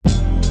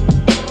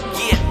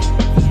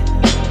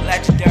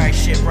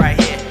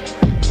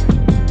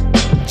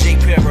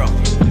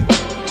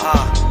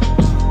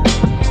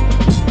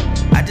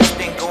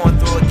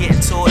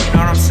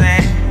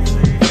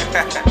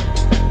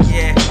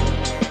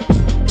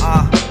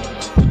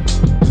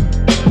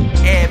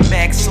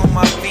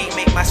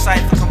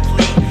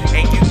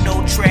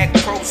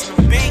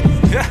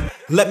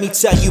Let me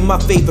tell you my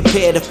favorite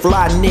pair, the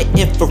fly knit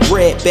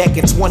infrared. Back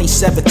in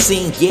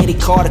 2017, yeah, they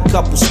caught a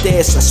couple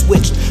stairs. I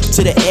switched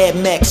to the Air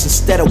Max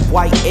instead of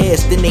white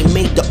airs. Then they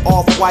made the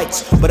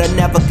off-whites, but I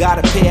never got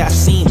a pair. I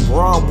seen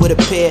Braun with a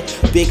pair,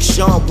 Big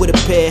Sean with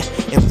a pair,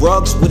 and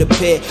Ruggs with a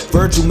pair.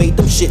 Virgil made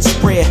them shit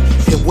spread.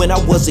 And when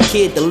I was a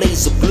kid, the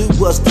laser blue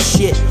was the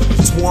shit.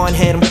 Twan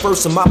had them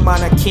first in my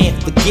mind, I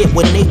can't forget.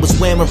 When they was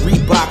wearing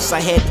Reeboks, I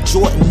had the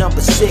Jordan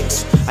number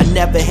 6. I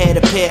never had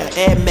a pair of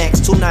Air Max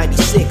till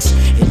 96.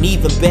 And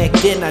even back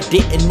then I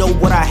didn't know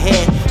what I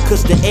had,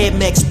 cause the Air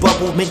Max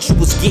bubble meant you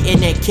was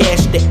getting that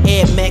cash. The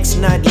Air Max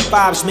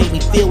 95s made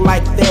me feel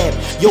like Fab.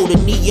 Yo, the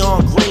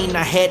neon green,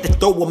 I had to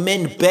throw them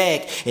in the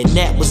bag. And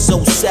that was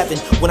 07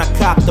 when I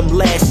copped them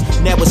last.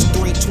 Now it's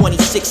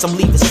 326, I'm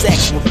leaving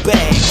sacks with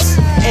bags.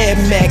 Air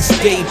Max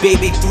day,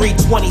 baby,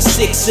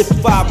 326.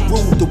 If I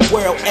ruled the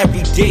world,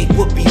 every day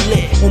would be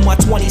lit. On my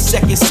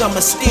 22nd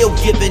summer, still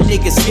giving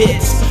niggas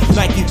hits.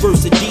 Nike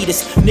vs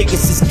Adidas,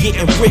 niggas is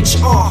getting rich.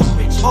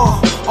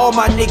 All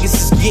my niggas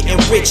is getting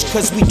rich,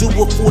 cause we do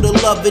it for the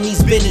love in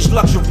these vintage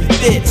luxury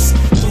fits.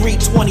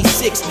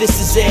 326,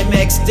 this is Air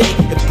Max day.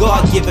 If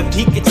God give him,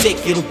 he can take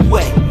it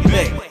away.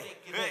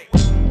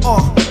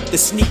 The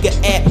sneaker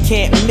app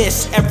can't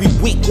miss. Every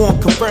week on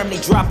Confirm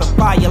they dropping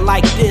fire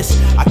like this.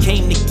 I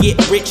came to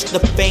get rich, the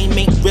fame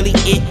ain't really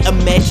it.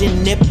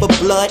 Imagine it for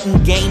blood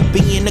and game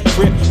being a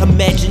crip.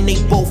 Imagine they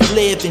both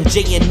lived and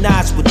Jay and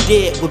Nas were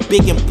dead, with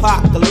Big and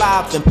Pac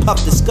alive and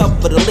Puff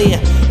discovered the lair.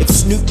 If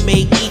Snoop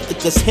made ether,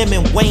 cause him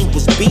and Wayne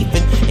was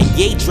beefing, and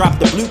Ye dropped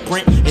the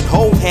blueprint and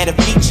Hov had a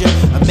feature.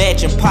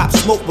 Imagine Pop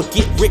Smoke would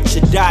get rich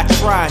or die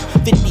trying.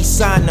 50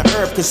 signed the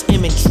Earth cause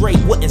M and Dre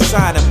wouldn't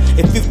sign him.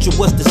 If Future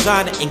was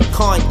designer and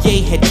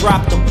Kanye had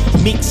dropped him,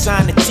 Meek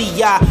signed a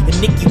T.I.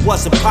 and Nicki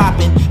wasn't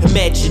popping.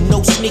 Imagine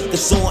no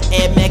sneakers on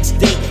Air Max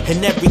day,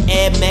 and every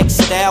Air Max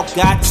style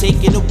got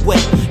taken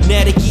away.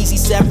 Now the Yeezy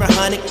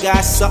 700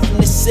 got something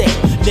to say.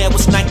 Now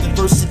it's Nike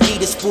vs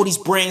Adidas for these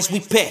brands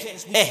we pay.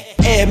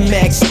 Air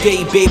Max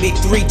day, baby,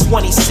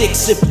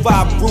 326. If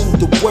I ruled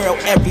the world,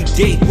 every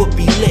day would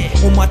be lit.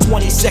 On my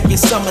 22nd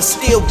summer,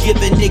 still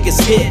giving niggas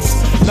hits.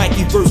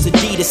 Nike vs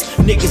Adidas,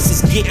 niggas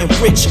is getting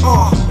rich.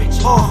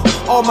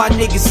 All my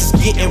niggas is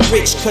getting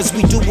rich, cause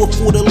we do it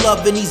for the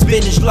love in these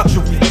vintage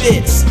luxury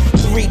fits.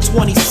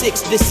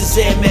 326, this is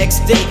Air Max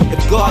day.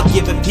 If God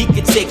give him, he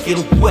can take it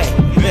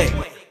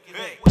away.